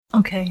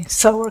Okay,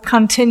 so we're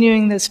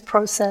continuing this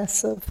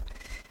process of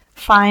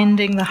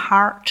finding the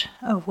heart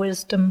of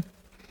wisdom.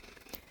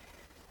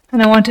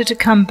 And I wanted to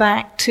come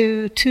back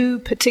to two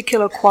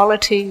particular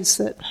qualities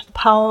that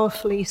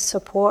powerfully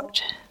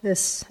support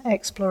this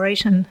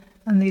exploration.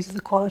 And these are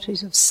the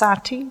qualities of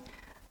sati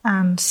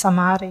and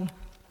samadhi.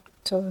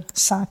 So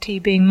sati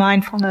being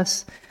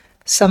mindfulness,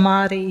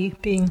 samadhi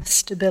being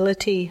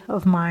stability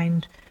of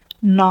mind,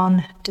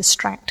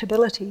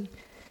 non-distractibility.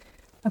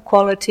 A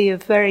quality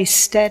of very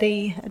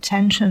steady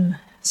attention.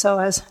 So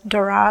as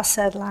Dara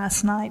said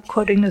last night,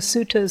 quoting the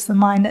suttas, the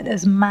mind that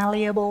is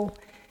malleable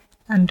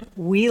and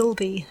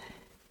wieldy,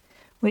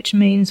 which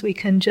means we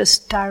can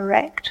just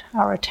direct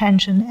our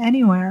attention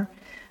anywhere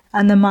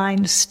and the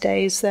mind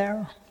stays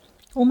there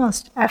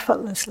almost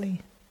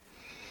effortlessly.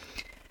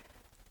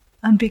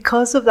 And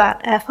because of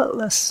that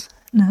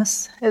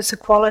effortlessness, it's a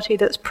quality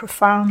that's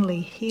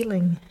profoundly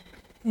healing.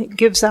 It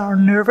gives our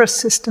nervous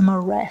system a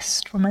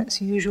rest from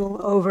its usual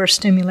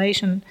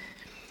overstimulation.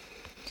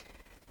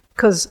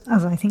 Because,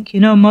 as I think you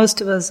know,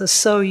 most of us are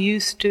so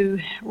used to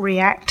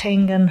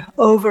reacting and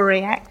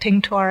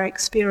overreacting to our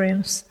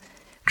experience,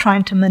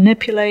 trying to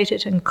manipulate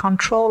it and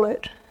control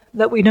it,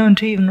 that we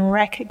don't even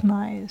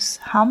recognize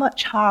how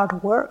much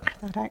hard work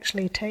that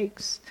actually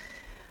takes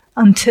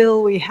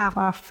until we have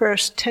our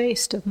first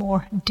taste of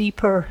more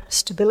deeper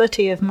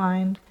stability of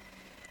mind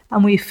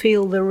and we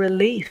feel the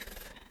relief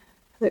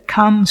that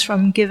comes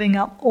from giving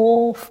up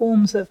all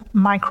forms of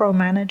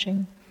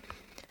micromanaging.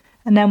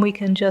 And then we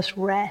can just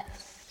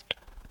rest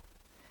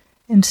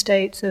in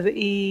states of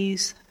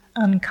ease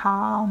and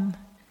calm,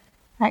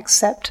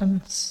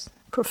 acceptance,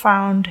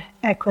 profound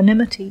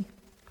equanimity.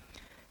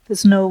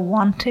 There's no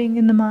wanting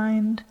in the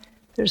mind.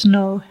 There's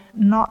no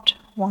not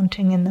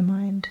wanting in the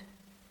mind.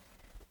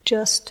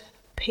 Just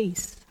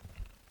peace.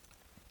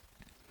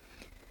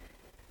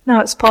 Now,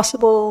 it's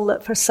possible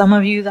that for some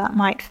of you that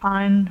might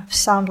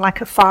sound like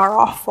a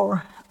far-off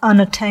or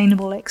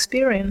unattainable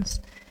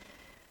experience,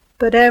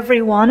 but every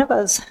one of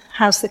us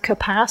has the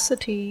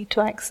capacity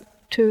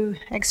to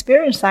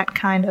experience that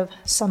kind of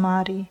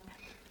samadhi,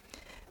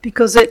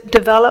 because it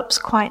develops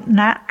quite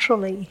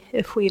naturally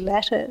if we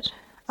let it,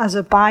 as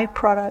a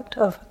byproduct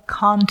of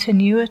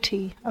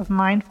continuity of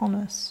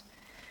mindfulness.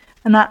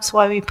 And that's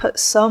why we put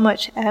so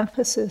much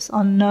emphasis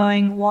on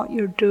knowing what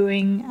you're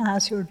doing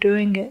as you're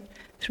doing it,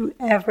 through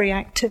every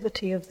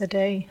activity of the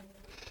day.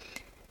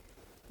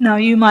 Now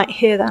you might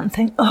hear that and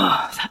think,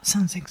 oh, that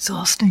sounds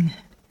exhausting.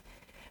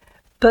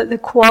 But the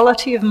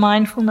quality of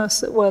mindfulness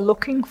that we're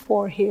looking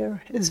for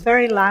here is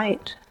very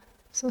light.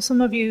 So some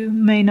of you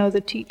may know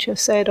the teacher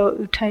Sayadaw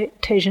U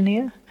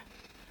Tejaniya.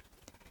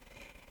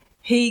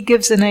 He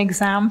gives an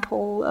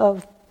example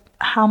of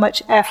how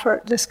much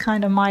effort this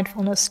kind of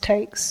mindfulness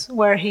takes,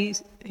 where he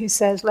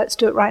says, let's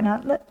do it right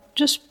now.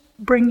 Just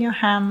bring your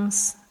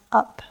hands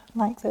up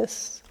like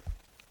this.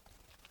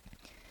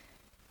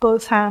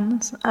 Both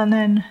hands, and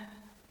then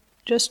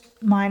just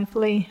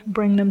mindfully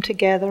bring them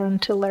together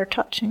until they're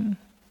touching.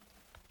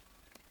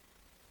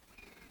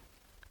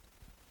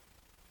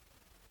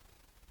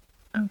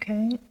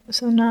 Okay,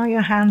 so now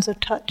your hands are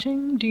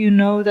touching. Do you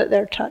know that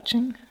they're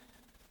touching?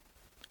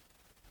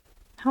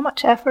 How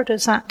much effort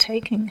is that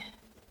taking?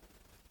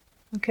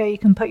 Okay, you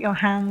can put your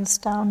hands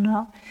down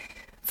now.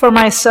 For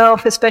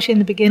myself, especially in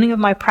the beginning of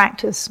my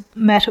practice,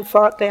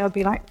 metaphorically, I'll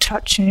be like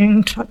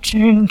touching,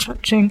 touching,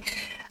 touching,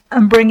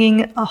 and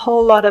bringing a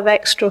whole lot of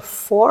extra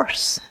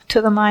force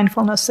to the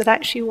mindfulness that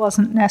actually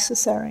wasn't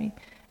necessary.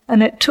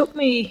 And it took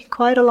me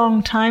quite a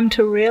long time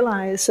to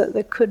realize that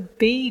there could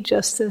be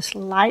just this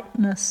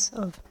lightness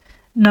of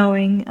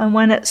knowing. And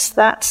when it's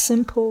that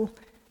simple,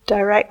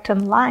 direct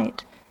and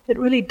light, it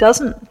really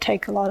doesn't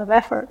take a lot of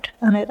effort.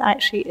 And it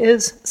actually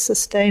is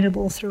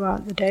sustainable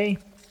throughout the day.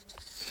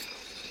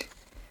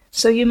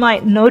 So you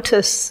might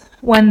notice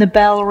when the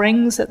bell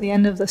rings at the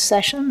end of the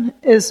session,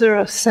 is there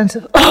a sense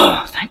of,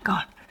 oh, thank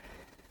God.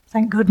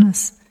 Thank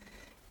goodness.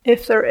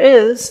 If there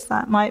is,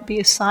 that might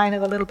be a sign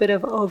of a little bit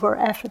of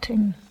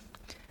over-efforting,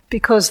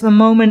 because the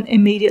moment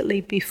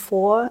immediately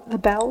before the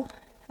bell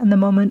and the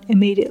moment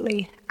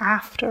immediately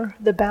after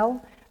the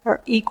bell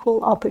are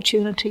equal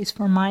opportunities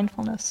for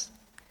mindfulness.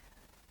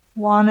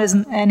 One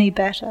isn't any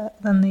better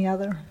than the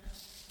other.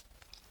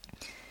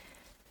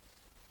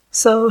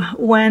 So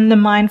when the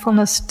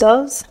mindfulness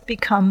does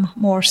become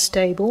more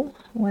stable,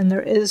 when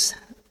it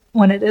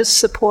is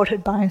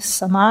supported by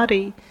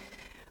samadhi,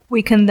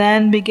 we can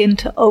then begin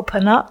to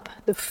open up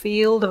the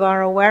field of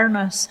our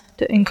awareness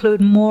to include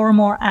more and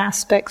more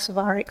aspects of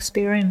our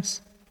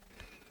experience.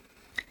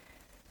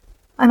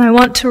 And I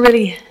want to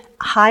really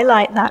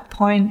highlight that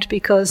point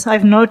because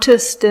I've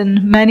noticed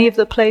in many of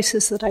the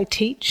places that I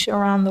teach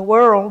around the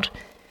world,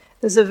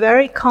 there's a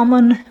very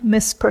common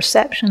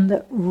misperception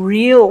that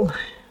real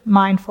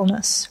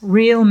mindfulness,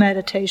 real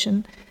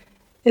meditation,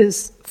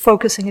 is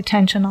focusing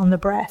attention on the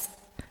breath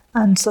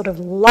and sort of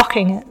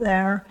locking it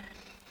there,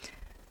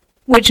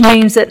 which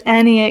means that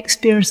any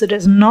experience that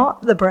is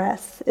not the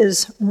breath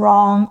is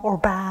wrong or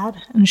bad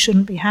and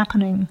shouldn't be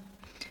happening.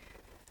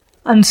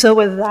 And so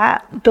with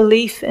that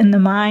belief in the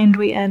mind,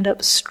 we end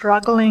up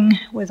struggling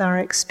with our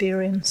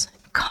experience,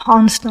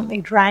 constantly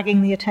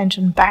dragging the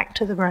attention back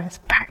to the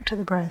breath, back to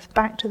the breath,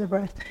 back to the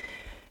breath,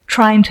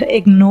 trying to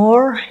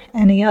ignore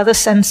any other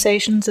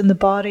sensations in the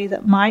body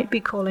that might be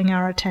calling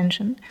our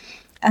attention,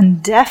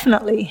 and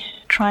definitely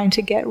trying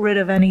to get rid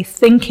of any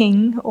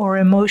thinking or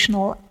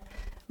emotional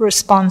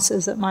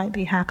responses that might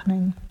be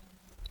happening.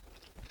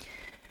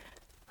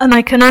 And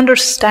I can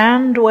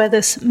understand where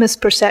this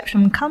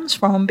misperception comes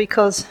from,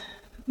 because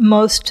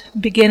most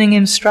beginning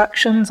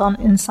instructions on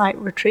insight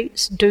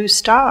retreats do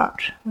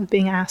start with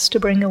being asked to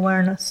bring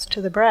awareness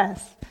to the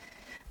breath.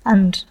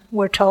 And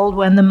we're told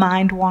when the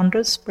mind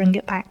wanders, bring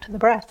it back to the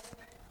breath.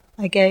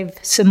 I gave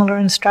similar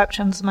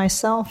instructions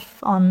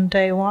myself on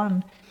day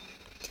one.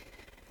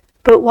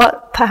 But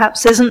what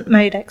perhaps isn't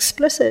made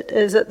explicit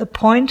is that the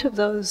point of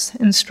those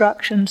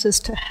instructions is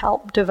to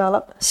help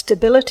develop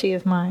stability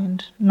of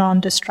mind,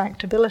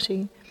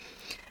 non-distractibility.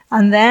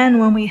 And then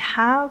when we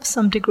have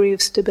some degree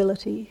of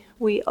stability,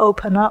 we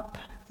open up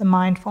the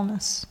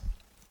mindfulness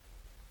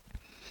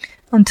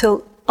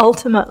until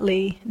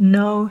ultimately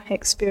no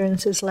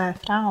experience is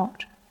left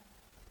out.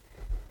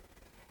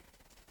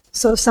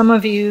 So some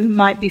of you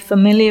might be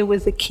familiar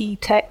with the key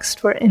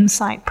text for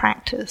insight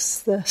practice,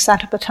 the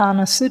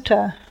Satipatthana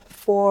Sutta,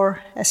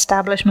 4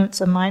 establishments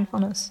of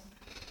mindfulness.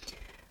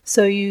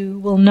 So you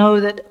will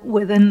know that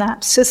within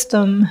that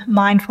system,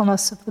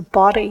 mindfulness of the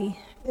body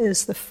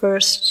is the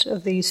first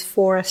of these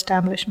 4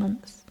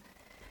 establishments.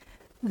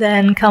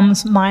 Then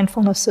comes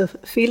mindfulness of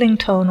feeling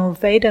tone or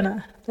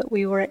Vedana that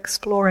we were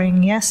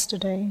exploring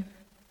yesterday.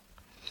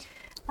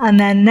 And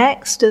then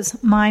next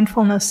is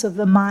mindfulness of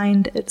the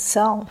mind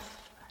itself.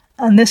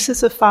 And this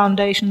is a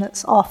foundation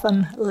that's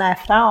often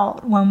left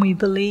out when we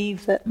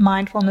believe that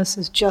mindfulness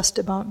is just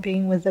about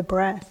being with the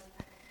breath.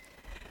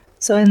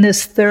 So in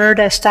this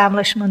 3rd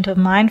establishment of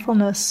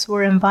mindfulness,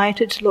 we're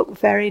invited to look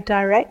very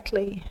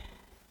directly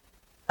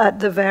at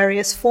the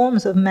various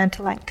forms of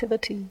mental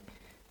activity,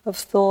 of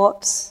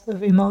thoughts,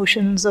 of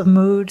emotions, of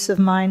moods, of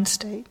mind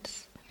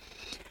states.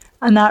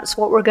 And that's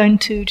what we're going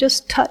to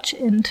just touch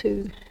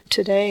into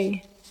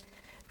today.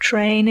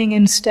 Training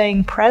in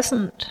staying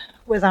present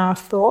with our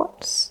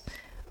thoughts,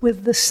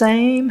 with the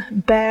same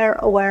bare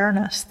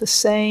awareness, the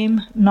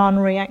same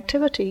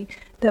non-reactivity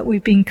that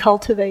we've been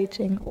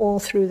cultivating all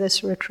through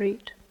this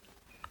retreat.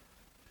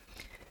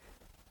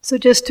 So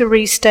just to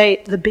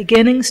restate, the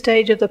beginning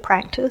stage of the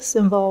practice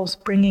involves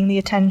bringing the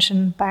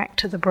attention back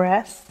to the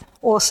breath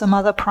or some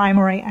other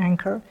primary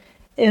anchor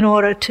in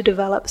order to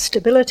develop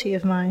stability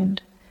of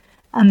mind.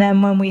 And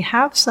then when we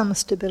have some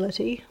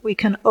stability, we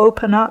can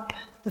open up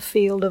the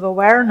field of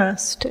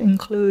awareness to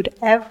include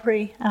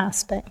every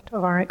aspect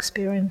of our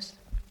experience.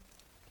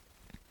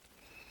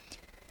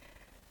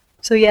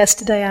 So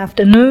yesterday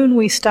afternoon,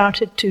 we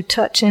started to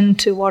touch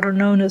into what are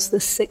known as the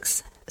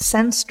 6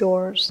 sense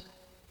doors.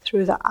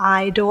 Through the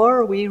eye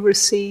door, we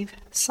receive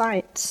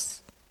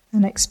sights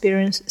and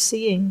experience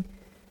seeing.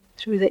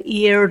 Through the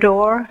ear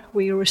door,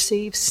 we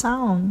receive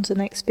sounds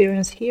and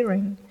experience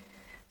hearing.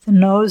 The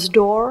nose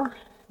door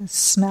is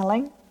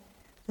smelling.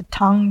 The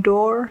tongue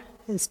door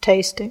is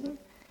tasting.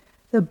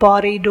 The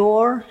body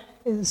door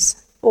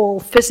is all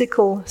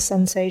physical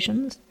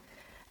sensations.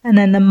 And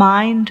then the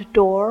mind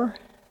door,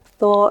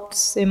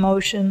 thoughts,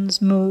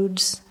 emotions,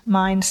 moods,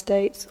 mind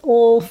states,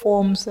 all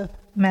forms of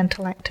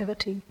mental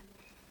activity.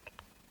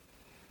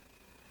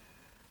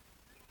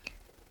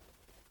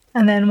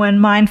 And then when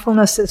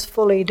mindfulness is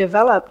fully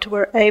developed,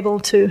 we're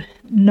able to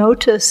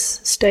notice,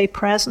 stay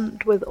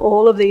present with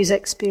all of these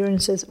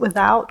experiences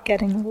without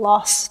getting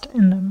lost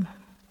in them.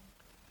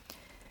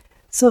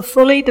 So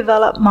fully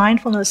developed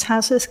mindfulness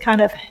has this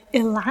kind of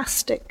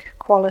elastic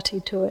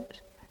quality to it.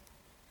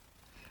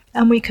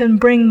 And we can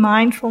bring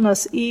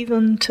mindfulness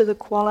even to the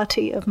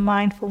quality of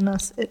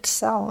mindfulness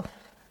itself.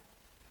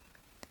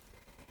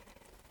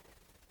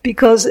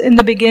 Because in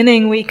the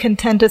beginning we can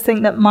tend to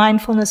think that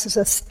mindfulness is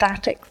a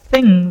static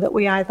thing that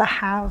we either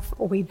have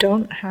or we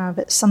don't have.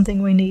 It's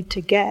something we need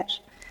to get.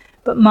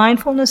 But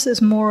mindfulness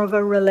is more of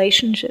a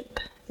relationship.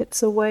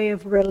 It's a way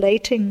of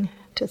relating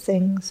to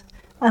things.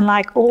 And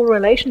like all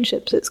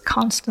relationships, it's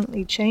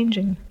constantly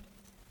changing.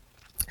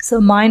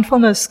 So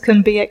mindfulness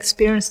can be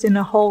experienced in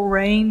a whole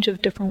range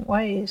of different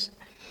ways.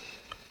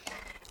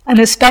 And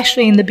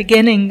especially in the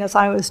beginning, as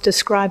I was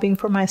describing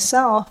for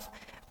myself,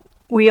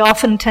 we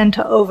often tend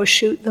to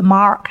overshoot the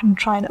mark and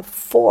try to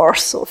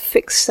force or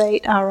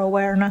fixate our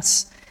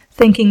awareness,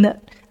 thinking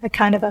that a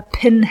kind of a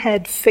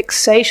pinhead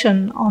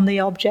fixation on the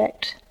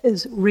object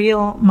is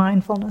real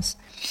mindfulness.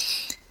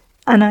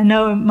 And I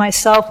know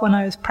myself, when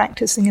I was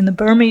practicing in the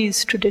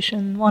Burmese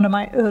tradition, one of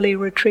my early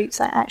retreats,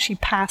 I actually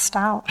passed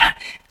out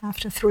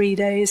after 3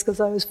 days because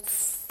I was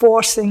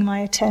forcing my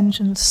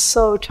attention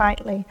so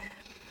tightly.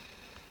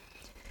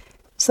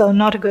 So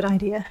not a good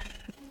idea.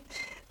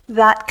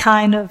 That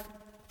kind of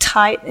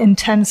tight,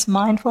 intense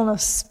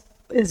mindfulness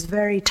is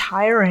very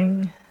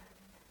tiring.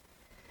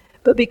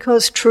 But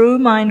because true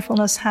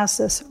mindfulness has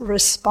this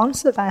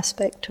responsive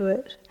aspect to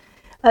it,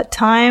 At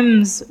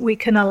times, we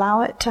can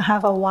allow it to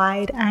have a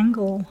wide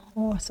angle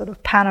or sort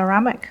of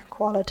panoramic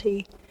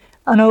quality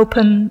and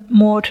open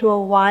more to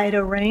a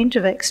wider range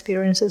of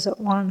experiences at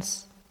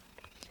once.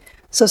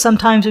 So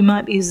sometimes we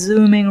might be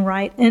zooming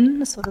right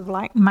in, sort of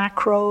like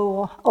macro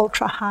or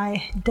ultra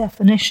high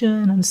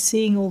definition and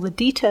seeing all the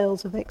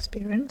details of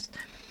experience.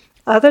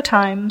 Other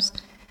times,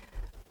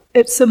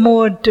 it's a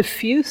more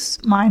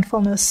diffuse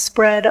mindfulness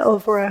spread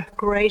over a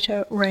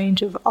greater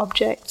range of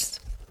objects.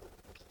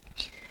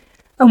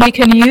 And we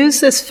can use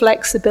this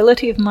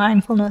flexibility of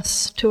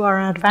mindfulness to our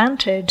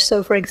advantage.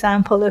 So, for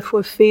example, if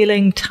we're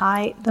feeling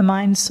tight, the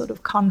mind's sort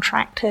of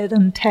contracted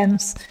and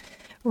tense,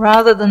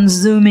 rather than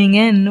zooming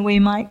in, we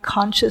might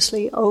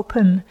consciously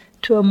open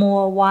to a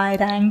more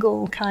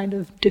wide-angle kind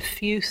of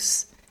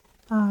diffuse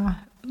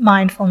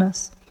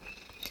mindfulness.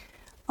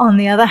 On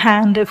the other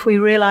hand, if we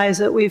realize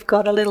that we've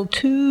got a little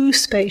too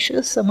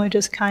spacious and we're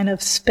just kind of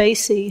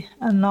spacey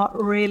and not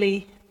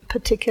really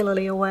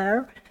particularly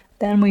aware,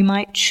 then we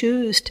might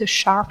choose to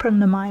sharpen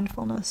the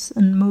mindfulness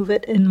and move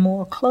it in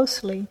more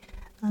closely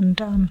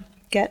and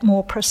get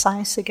more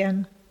precise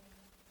again.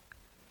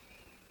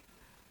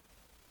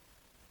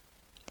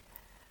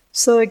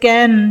 So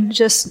again,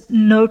 just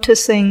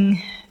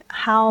noticing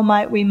how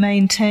might we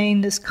maintain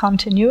this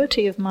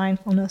continuity of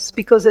mindfulness,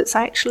 because it's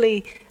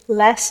actually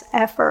less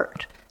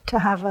effort to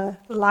have a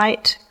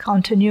light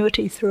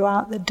continuity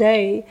throughout the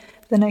day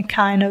than a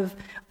kind of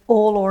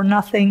all or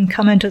nothing,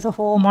 come into the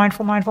hall,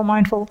 mindful, mindful,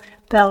 mindful,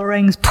 bell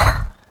rings,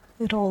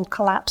 it all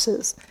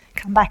collapses.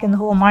 Come back in the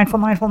hall, mindful,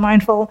 mindful,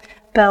 mindful,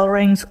 bell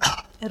rings,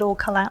 it all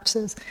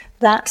collapses.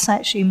 That's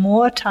actually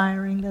more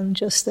tiring than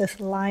just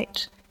this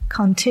light,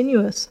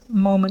 continuous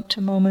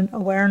moment-to-moment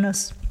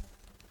awareness.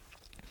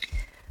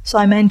 So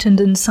I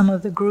mentioned in some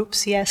of the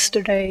groups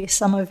yesterday,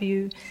 some of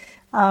you,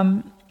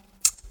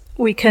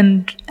 we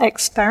can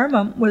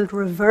experiment with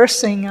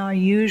reversing our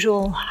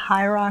usual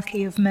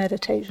hierarchy of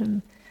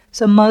meditation.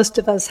 So most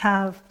of us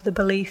have the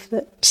belief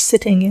that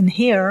sitting in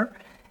here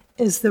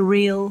is the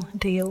real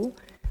deal.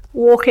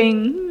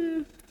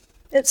 Walking,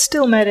 it's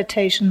still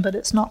meditation, but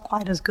it's not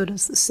quite as good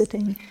as the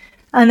sitting.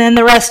 And then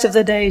the rest of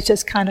the day is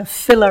just kind of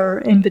filler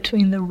in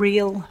between the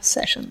real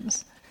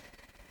sessions.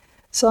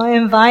 So I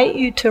invite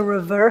you to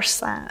reverse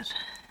that.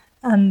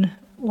 And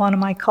one of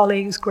my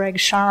colleagues, Greg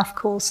Scharf,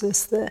 calls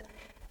this the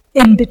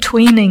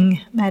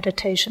in-betweening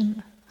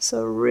meditation.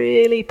 So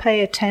really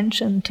pay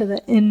attention to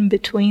the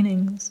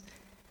in-betweenings.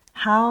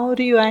 How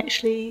do you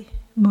actually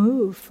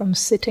move from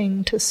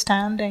sitting to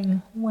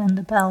standing when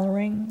the bell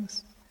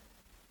rings?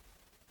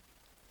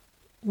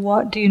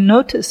 What do you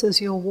notice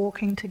as you're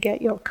walking to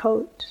get your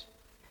coat?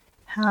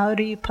 How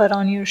do you put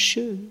on your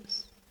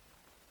shoes?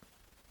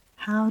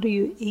 How do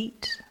you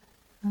eat?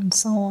 And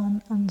so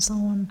on and so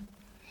on.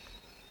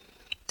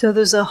 So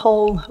there's a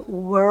whole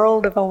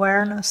world of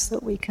awareness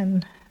that we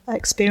can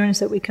experience,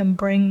 that we can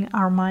bring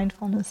our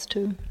mindfulness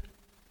to.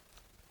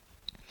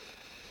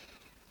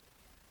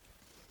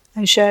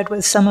 I shared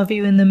with some of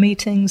you in the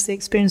meetings the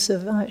experience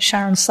of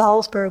Sharon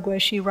Salzberg, where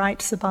she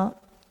writes about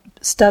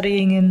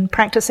studying and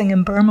practicing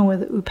in Burma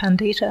with U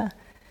Pandita.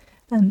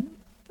 And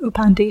U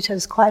Pandita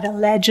is quite a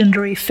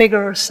legendary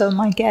figure, so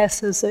my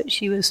guess is that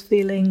she was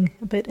feeling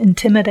a bit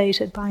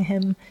intimidated by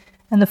him.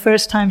 And the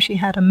first time she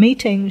had a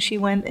meeting, she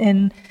went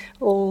in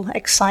all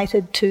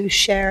excited to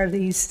share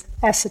these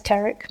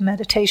esoteric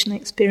meditation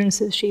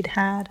experiences she'd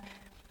had.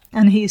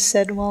 And he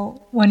said,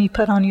 well, when you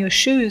put on your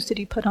shoes, did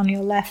you put on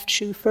your left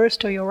shoe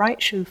first or your right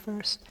shoe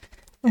first?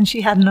 And she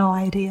had no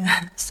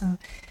idea. So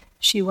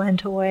she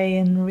went away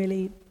and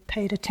really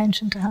paid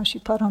attention to how she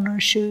put on her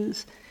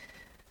shoes,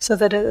 so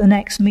that at the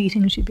next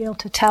meeting she'd be able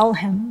to tell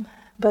him.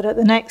 But at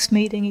the next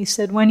meeting he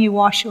said, when you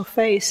wash your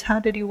face, how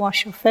did you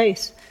wash your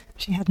face?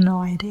 She had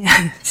no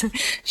idea. So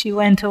she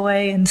went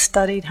away and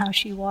studied how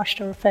she washed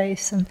her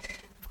face. And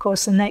of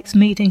course the next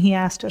meeting he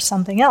asked her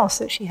something else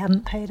that she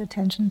hadn't paid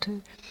attention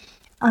to.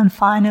 And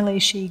finally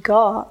she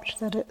got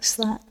that it's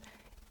that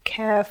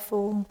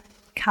careful,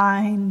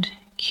 kind,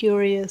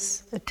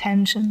 curious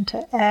attention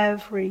to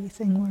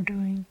everything we're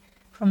doing,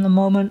 from the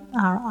moment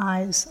our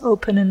eyes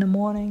open in the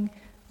morning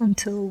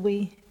until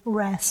we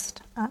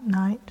rest at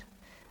night.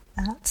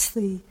 That's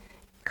the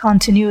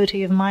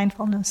continuity of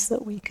mindfulness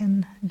that we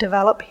can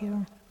develop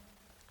here.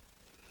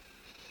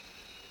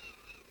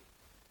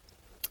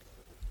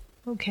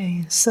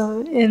 Okay,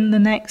 so in the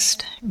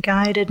next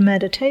guided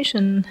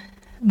meditation,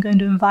 I'm going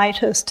to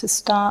invite us to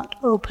start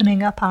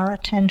opening up our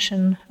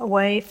attention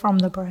away from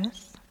the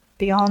breath,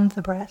 beyond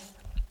the breath.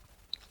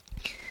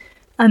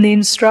 And the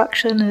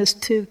instruction is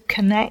to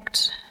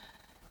connect.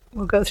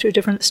 We'll go through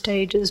different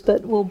stages,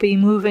 but we'll be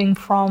moving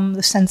from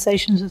the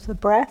sensations of the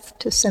breath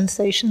to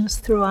sensations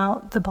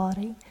throughout the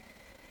body.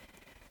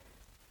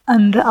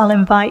 And I'll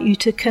invite you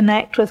to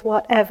connect with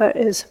whatever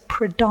is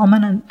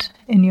predominant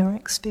in your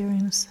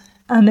experience.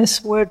 And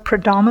this word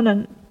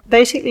predominant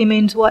basically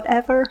means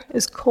whatever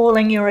is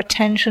calling your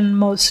attention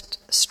most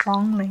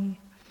strongly.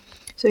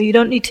 So you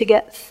don't need to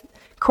get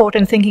caught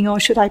in thinking, oh,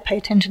 should I pay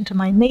attention to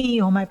my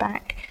knee or my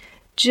back?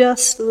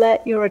 Just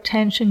let your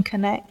attention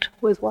connect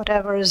with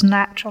whatever is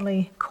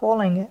naturally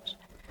calling it.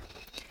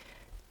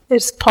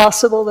 It's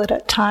possible that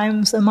at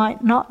times there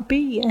might not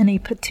be any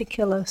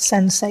particular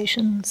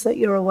sensations that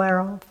you're aware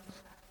of,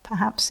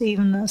 perhaps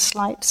even a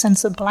slight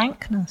sense of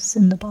blankness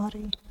in the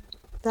body.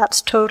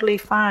 That's totally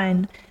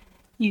fine.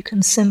 You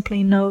can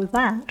simply know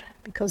that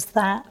because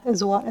that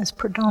is what is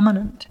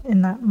predominant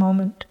in that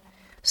moment.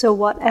 So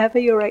whatever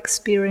your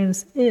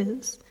experience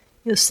is,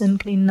 you're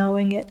simply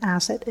knowing it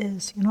as it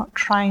is. You're not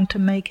trying to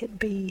make it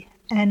be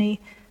any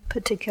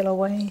particular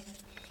way.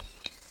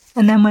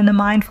 And then when the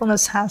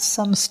mindfulness has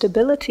some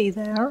stability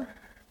there,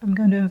 I'm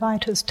going to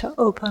invite us to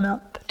open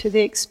up to the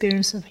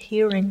experience of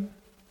hearing.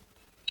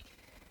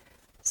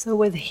 So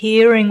with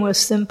hearing, we're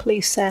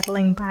simply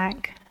settling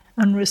back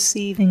and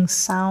receiving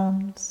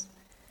sounds.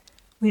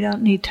 We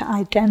don't need to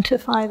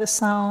identify the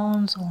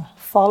sounds or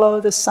follow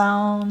the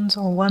sounds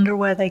or wonder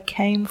where they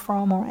came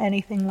from or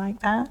anything like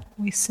that.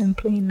 We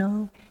simply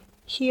know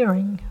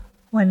hearing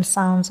when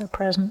sounds are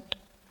present.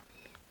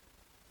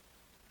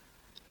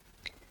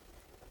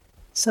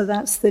 So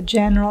that's the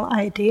general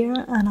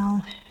idea, and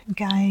I'll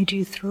guide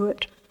you through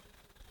it.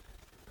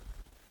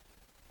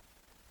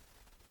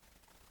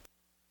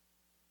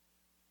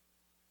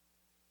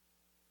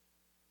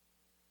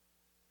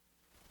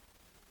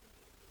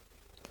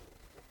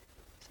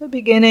 So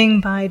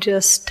beginning by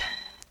just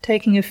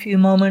taking a few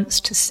moments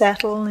to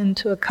settle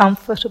into a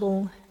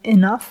comfortable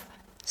enough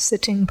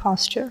sitting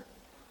posture.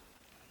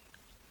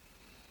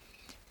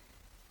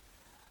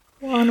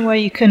 One where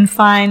you can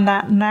find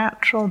that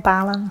natural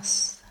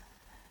balance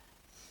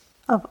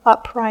of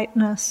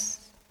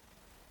uprightness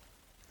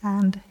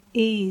and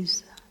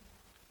ease.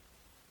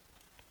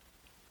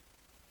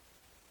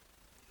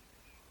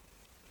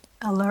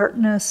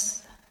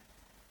 Alertness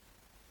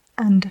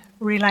and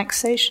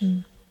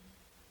relaxation.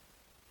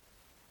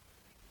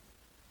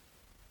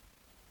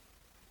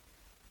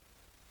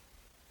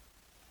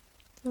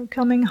 So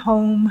coming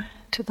home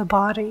to the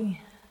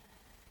body,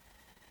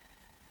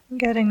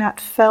 getting that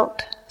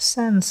felt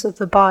sense of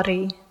the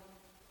body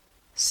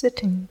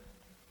sitting.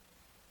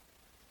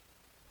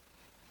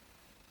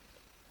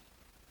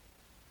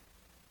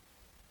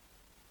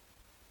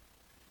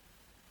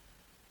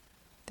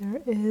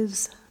 There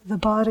is the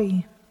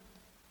body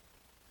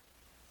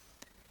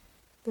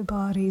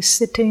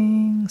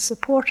sitting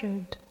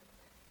supported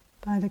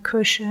by the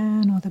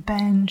cushion or the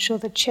bench or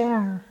the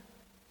chair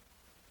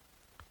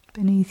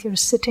beneath your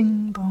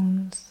sitting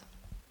bones.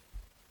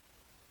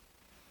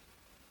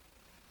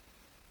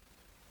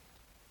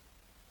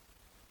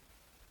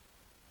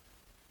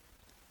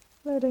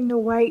 Letting the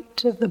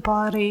weight of the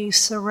body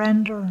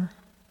surrender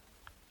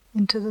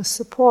into the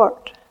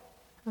support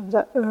of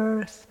the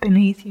earth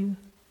beneath you.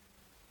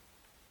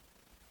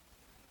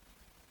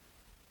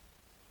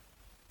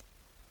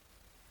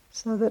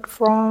 So that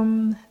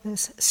from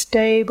this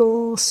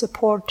stable,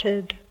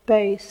 supported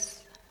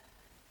base,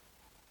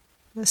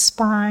 the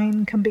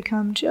spine can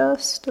become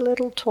just a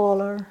little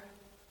taller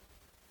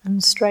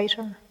and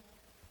straighter.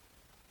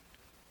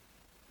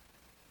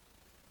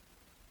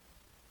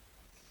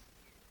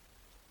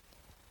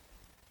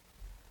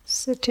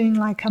 Sitting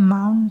like a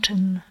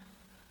mountain,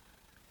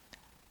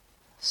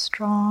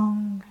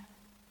 strong,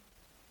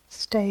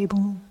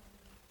 stable,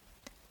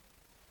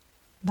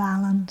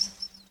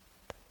 balanced,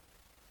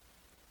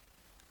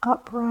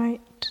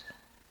 upright,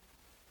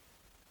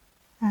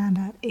 and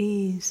at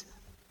ease.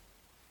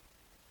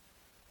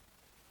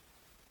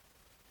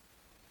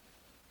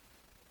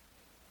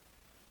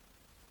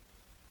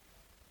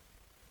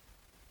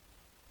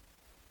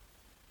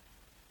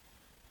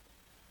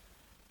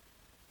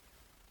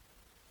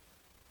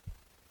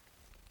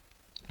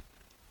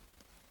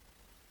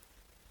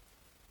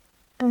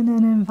 And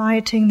then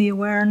inviting the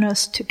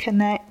awareness to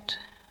connect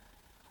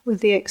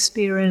with the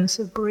experience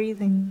of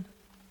breathing.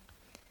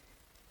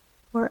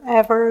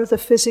 Wherever the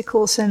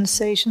physical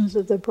sensations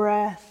of the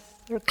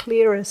breath are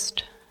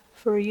clearest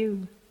for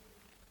you.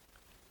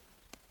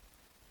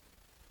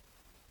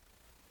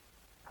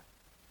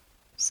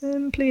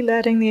 Simply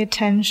letting the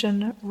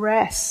attention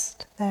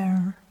rest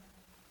there,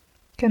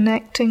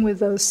 connecting with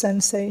those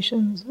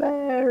sensations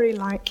very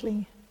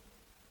lightly.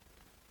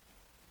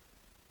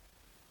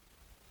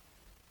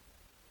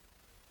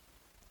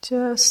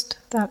 Just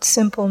that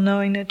simple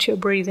knowing that you're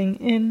breathing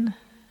in,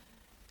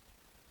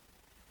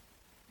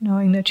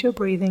 knowing that you're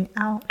breathing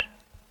out.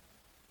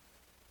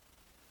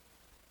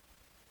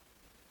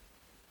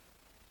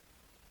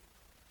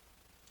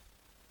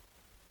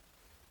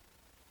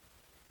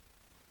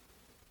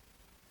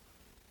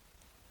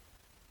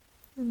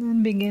 And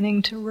then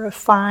beginning to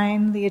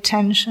refine the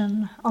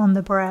attention on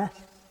the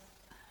breath,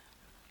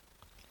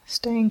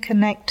 staying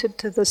connected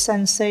to the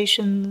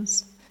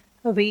sensations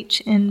of each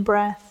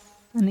in-breath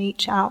and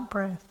each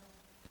out-breath.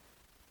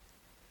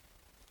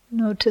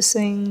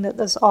 Noticing that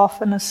there's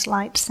often a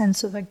slight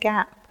sense of a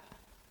gap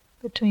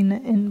between the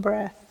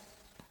in-breath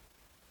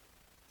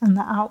and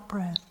the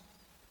out-breath.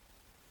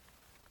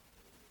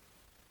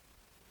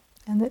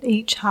 And that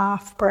each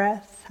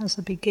half-breath has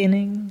a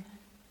beginning,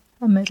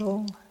 a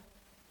middle,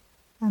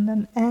 and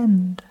an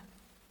end.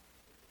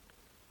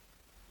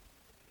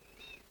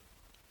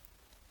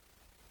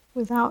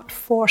 without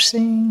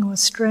forcing or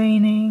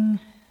straining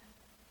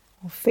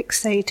or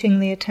fixating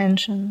the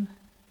attention,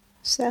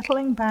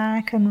 settling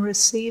back and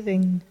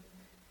receiving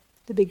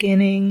the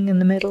beginning and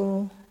the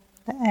middle,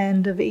 the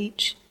end of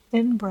each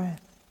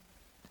in-breath,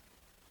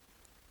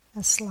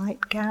 a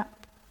slight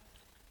gap,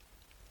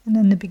 and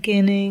then the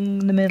beginning,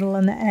 the middle,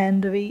 and the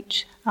end of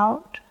each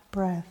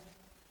out-breath.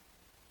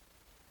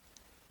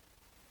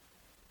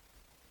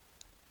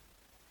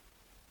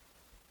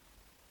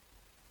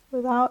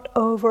 Without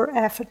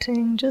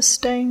over-efforting, just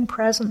staying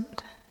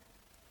present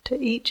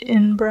to each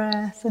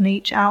in-breath and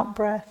each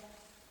out-breath,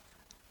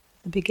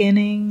 the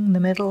beginning, the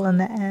middle, and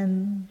the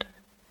end,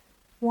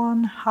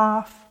 one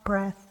half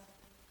breath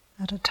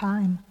at a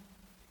time.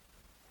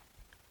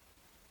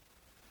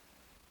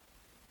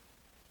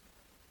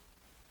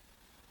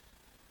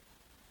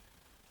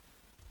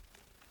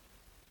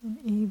 And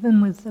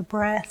even with the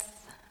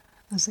breath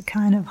as a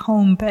kind of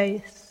home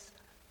base,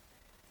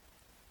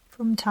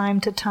 from time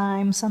to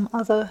time some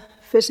other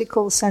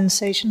physical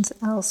sensations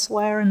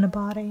elsewhere in the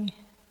body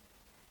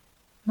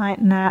might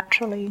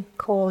naturally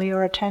call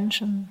your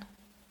attention,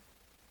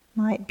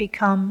 might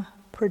become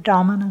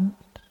predominant.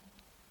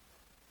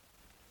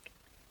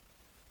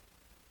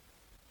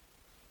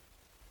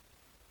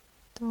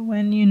 So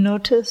when you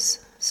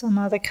notice some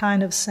other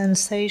kind of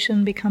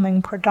sensation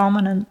becoming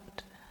predominant,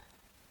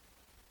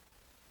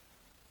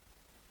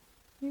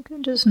 you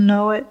can just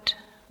know it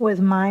with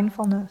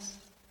mindfulness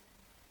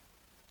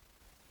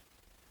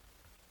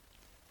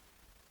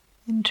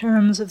in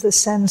terms of the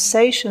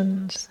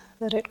sensations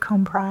that it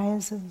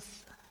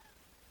comprises.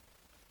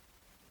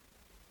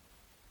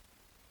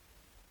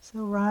 So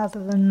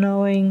rather than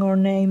knowing or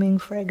naming,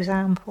 for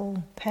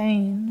example,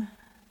 pain,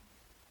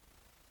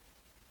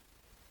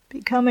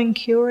 becoming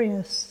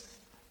curious,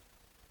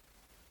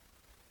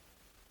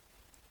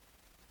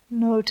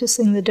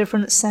 noticing the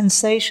different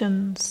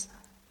sensations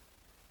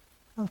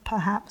of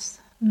perhaps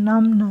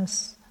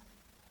numbness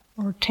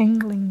or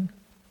tingling,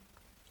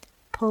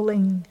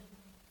 pulling,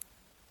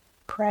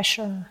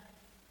 pressure,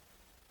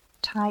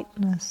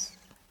 tightness,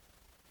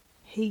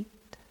 heat,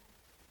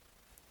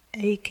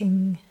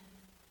 aching,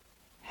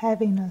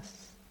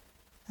 heaviness,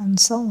 and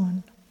so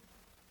on.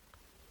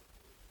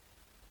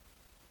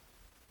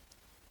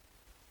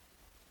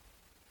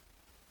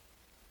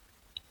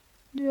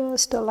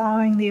 Just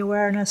allowing the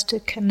awareness to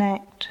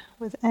connect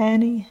with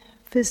any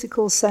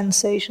physical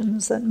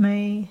sensations that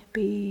may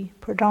be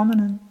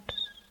predominant.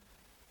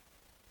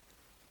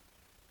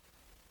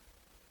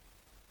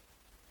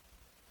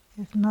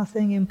 If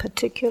nothing in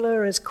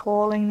particular is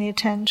calling the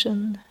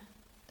attention,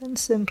 then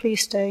simply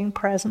staying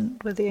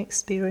present with the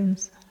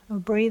experience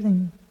of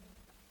breathing.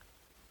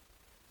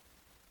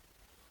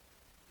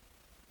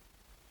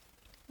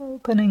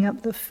 Opening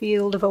up the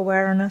field of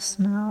awareness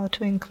now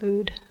to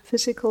include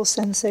physical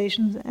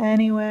sensations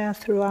anywhere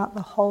throughout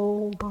the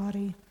whole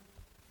body.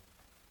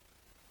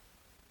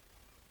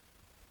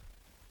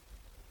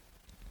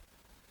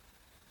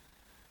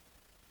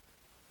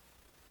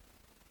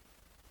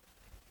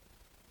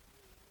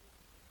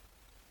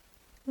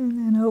 And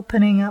then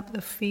opening up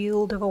the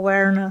field of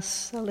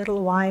awareness a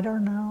little wider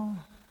now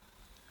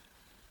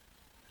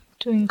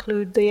to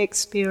include the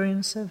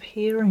experience of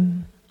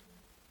hearing.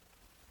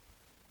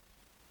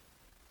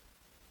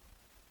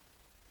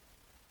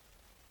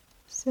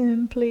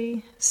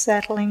 Simply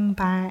settling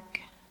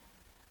back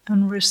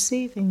and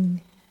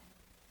receiving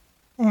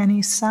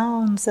any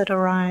sounds that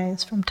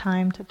arise from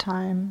time to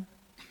time.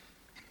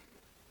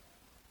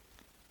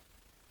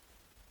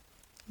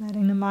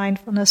 Letting the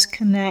mindfulness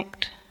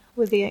connect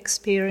with the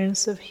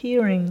experience of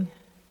hearing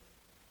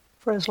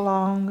for as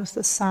long as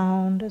the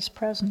sound is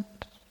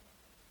present.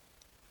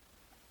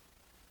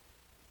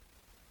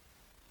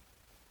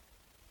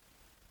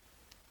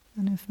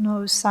 And if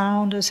no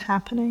sound is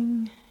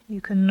happening, you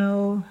can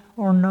know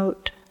or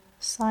note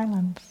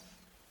silence.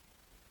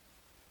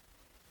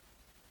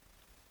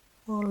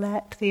 Or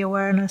let the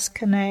awareness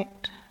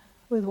connect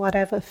with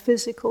whatever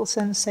physical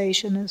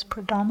sensation is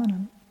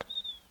predominant.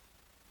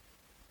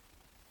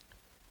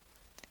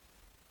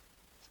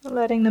 So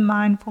letting the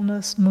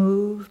mindfulness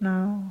move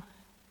now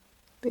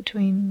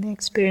between the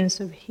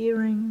experience of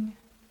hearing,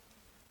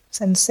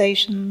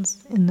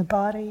 sensations in the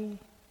body,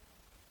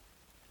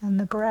 and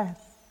the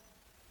breath,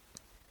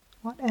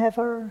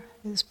 whatever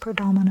is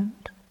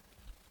predominant.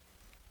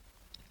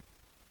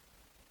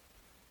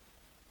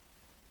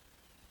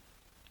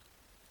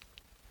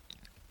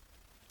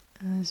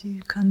 As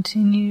you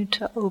continue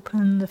to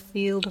open the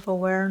field of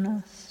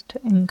awareness to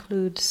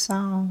include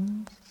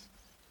sounds,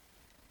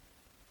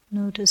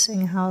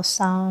 noticing how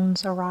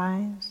sounds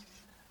arise,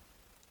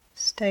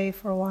 stay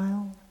for a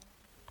while,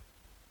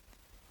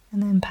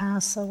 and then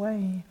pass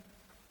away.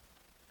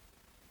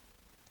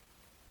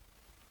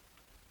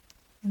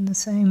 In the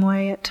same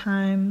way, at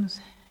times,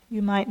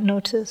 you might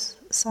notice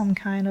some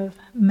kind of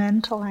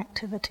mental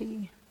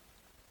activity,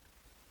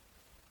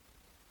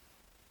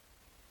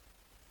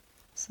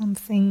 some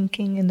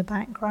thinking in the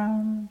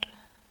background,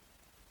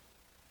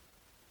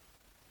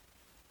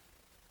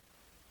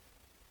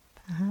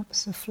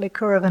 perhaps a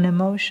flicker of an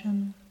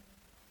emotion,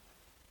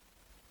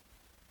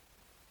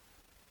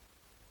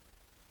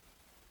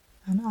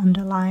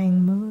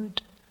 underlying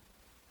mood.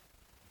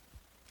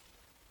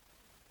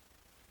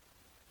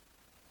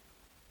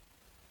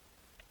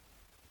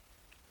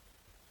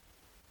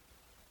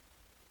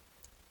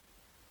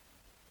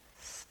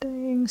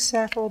 Staying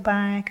settled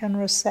back and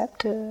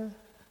receptive,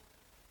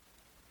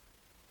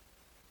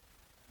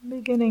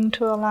 beginning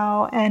to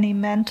allow any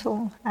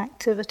mental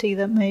activity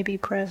that may be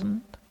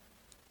present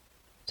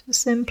to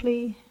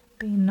simply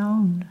be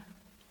known.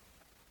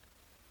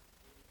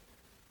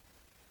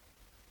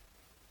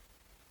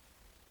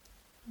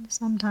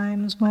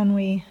 Sometimes when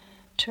we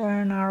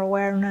turn our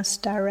awareness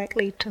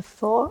directly to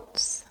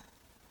thoughts,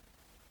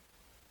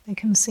 they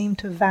can seem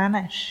to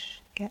vanish,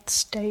 get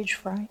stage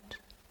fright,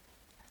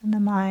 and the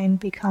mind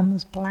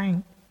becomes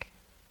blank.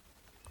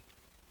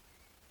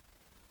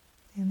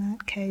 In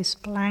that case,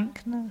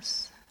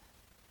 blankness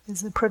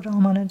is the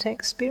predominant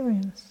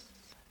experience.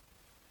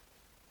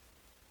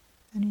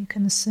 And you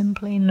can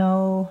simply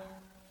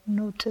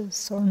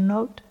notice or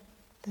note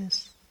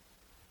this.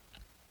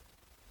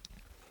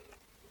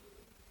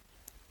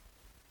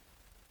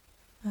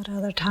 At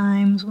other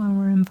times, when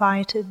we're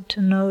invited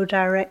to know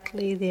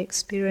directly the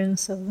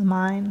experience of the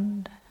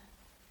mind,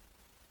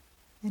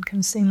 it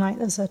can seem like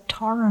there's a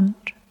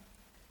torrent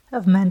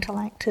of mental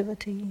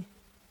activity.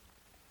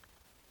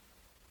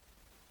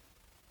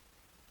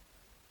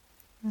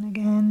 And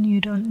again,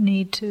 you don't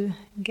need to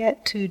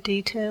get too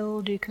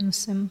detailed, you can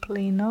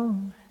simply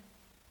know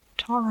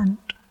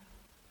torrent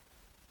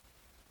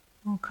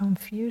or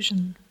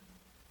confusion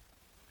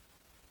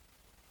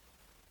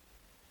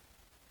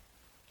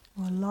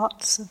or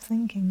lots of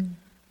thinking.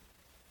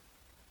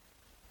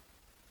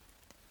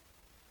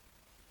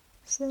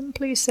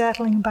 Simply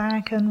settling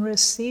back and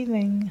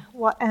receiving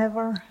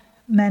whatever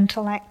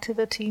mental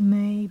activity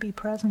may be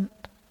present.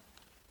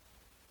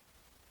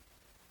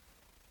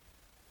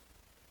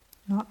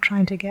 Not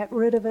trying to get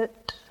rid of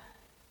it,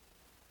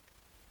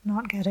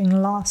 not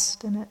getting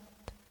lost in it.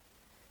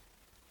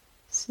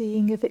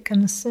 Seeing if it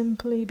can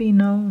simply be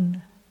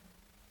known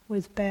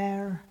with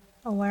bare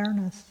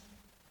awareness.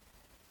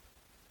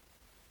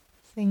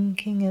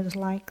 Thinking is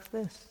like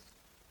this.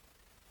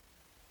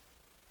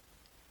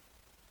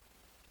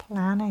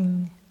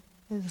 Planning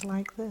is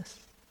like this.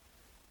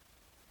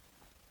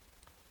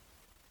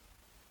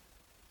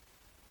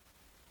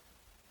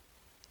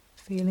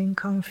 Feeling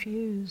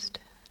confused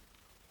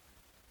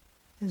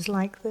is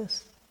like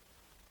this.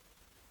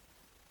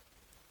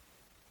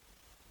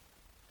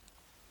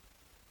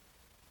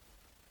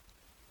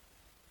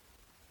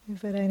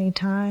 If at any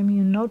time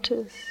you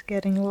notice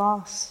getting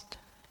lost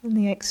in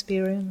the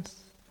experience,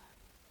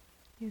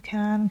 you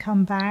can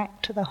come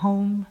back to the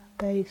home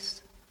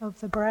base of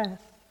the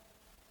breath.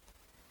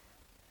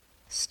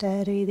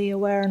 Steady the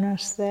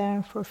awareness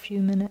there for a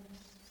few minutes.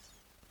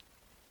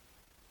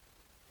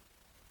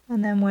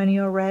 And then when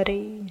you're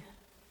ready,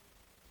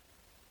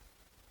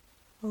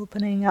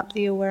 opening up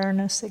the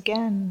awareness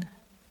again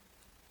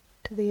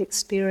to the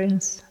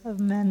experience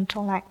of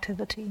mental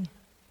activity.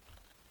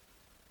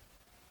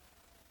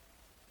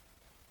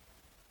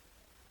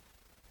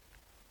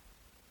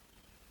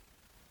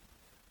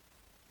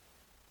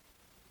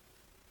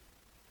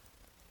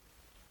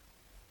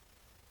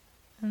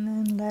 And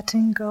then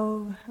letting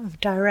go of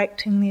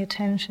directing the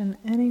attention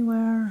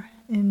anywhere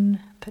in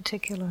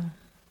particular.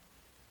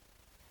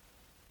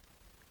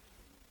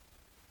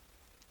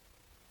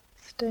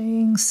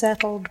 Staying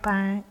settled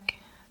back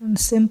and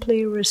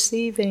simply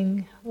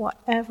receiving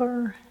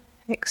whatever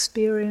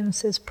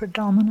experience is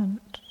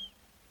predominant,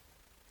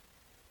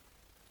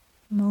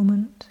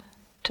 moment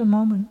to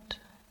moment.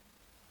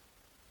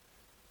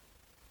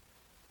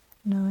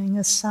 Knowing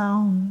a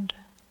sound,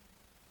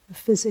 a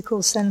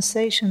physical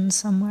sensation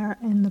somewhere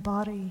in the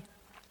body,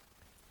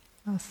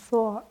 a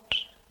thought,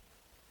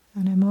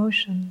 an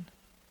emotion,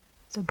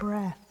 the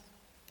breath,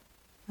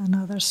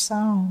 another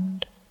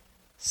sound,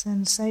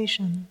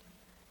 sensation,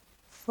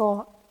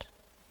 thought,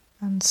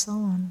 and so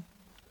on.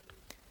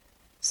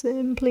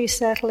 Simply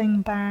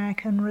settling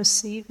back and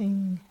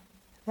receiving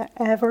the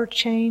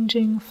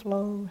ever-changing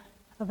flow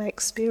of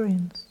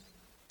experience,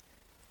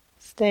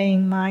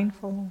 staying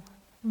mindful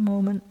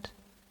moment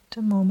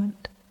to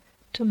moment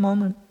to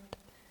moment,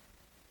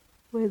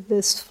 with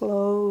this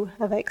flow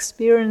of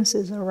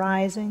experiences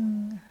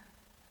arising,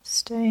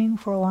 staying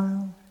for a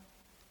while,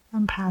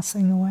 and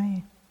passing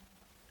away.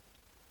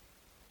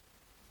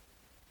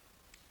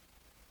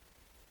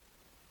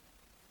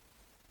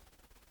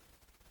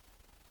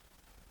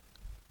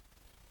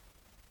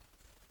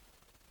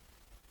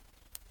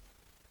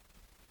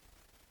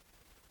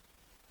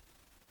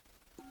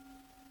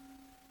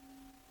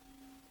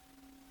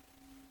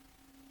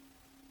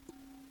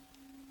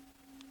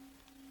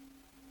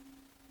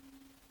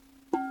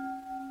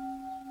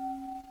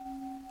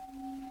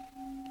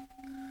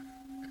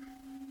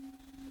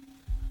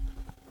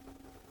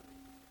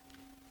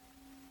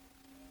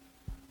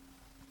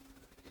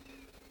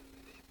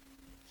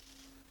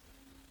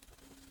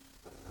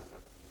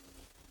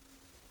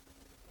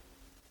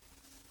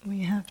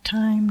 We have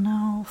time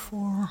now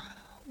for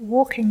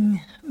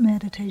walking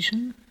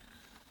meditation.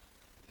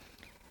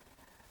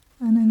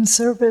 And in in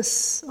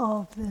service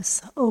of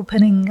this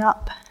opening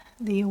up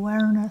the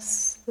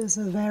awareness, there's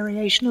a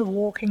variation of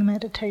walking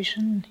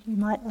meditation you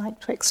might like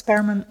to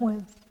experiment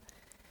with.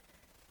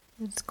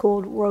 It's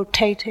called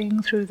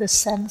rotating through the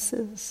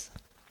senses.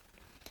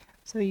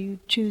 So you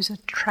choose a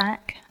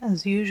track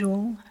as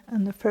usual,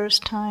 and the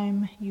first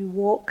time you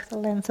walk the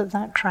length of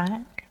that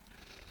track,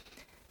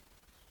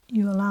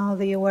 you allow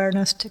the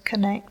awareness to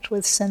connect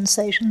with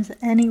sensations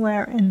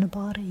anywhere in the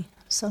body.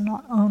 So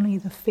not only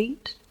the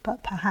feet,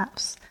 but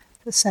perhaps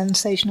the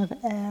sensation of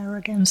air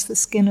against the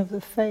skin of the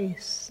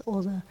face,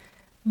 or the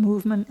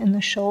movement in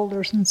the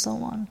shoulders and so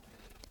on.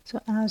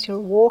 So as you're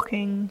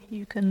walking,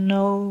 you can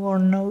know or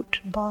note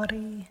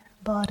body,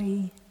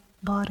 body,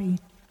 body.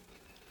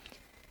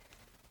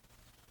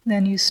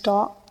 Then you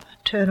stop,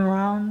 turn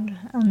around,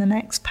 and the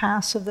next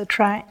pass of the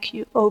track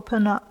you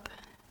open up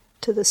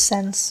to the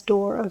sense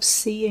door of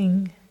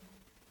seeing,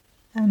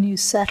 and you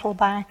settle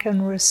back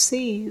and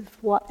receive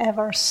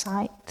whatever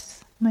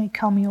sights may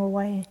come your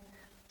way.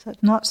 So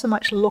it's not so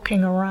much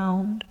looking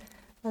around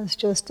as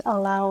just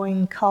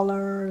allowing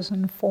colors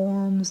and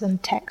forms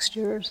and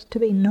textures to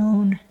be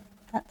known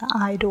at the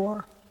eye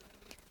door.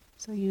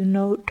 So you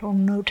note or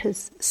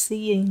notice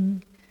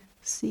seeing,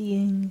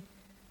 seeing,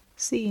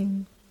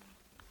 seeing.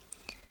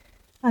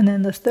 And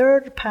then the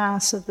third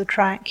pass of the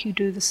track, you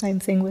do the same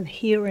thing with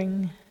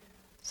hearing.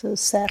 So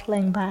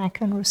settling back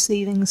and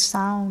receiving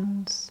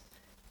sounds.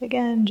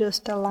 Again,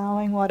 just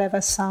allowing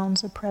whatever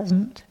sounds are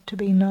present to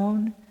be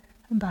known,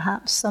 and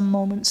perhaps some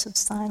moments of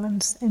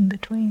silence in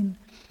between.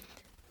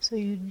 So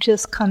you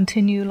just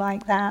continue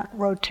like that,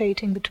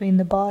 rotating between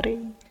the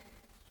body,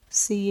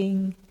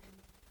 seeing,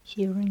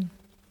 hearing.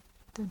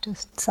 They're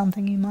just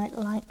something you might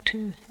like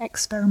to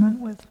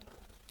experiment with.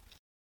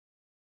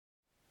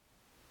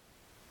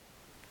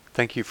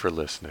 Thank you for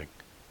listening.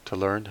 To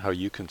learn how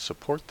you can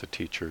support the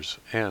teachers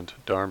and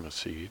Dharma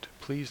Seed,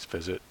 please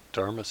visit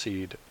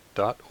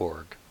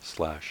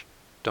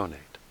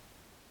dharmaseed.org/donate.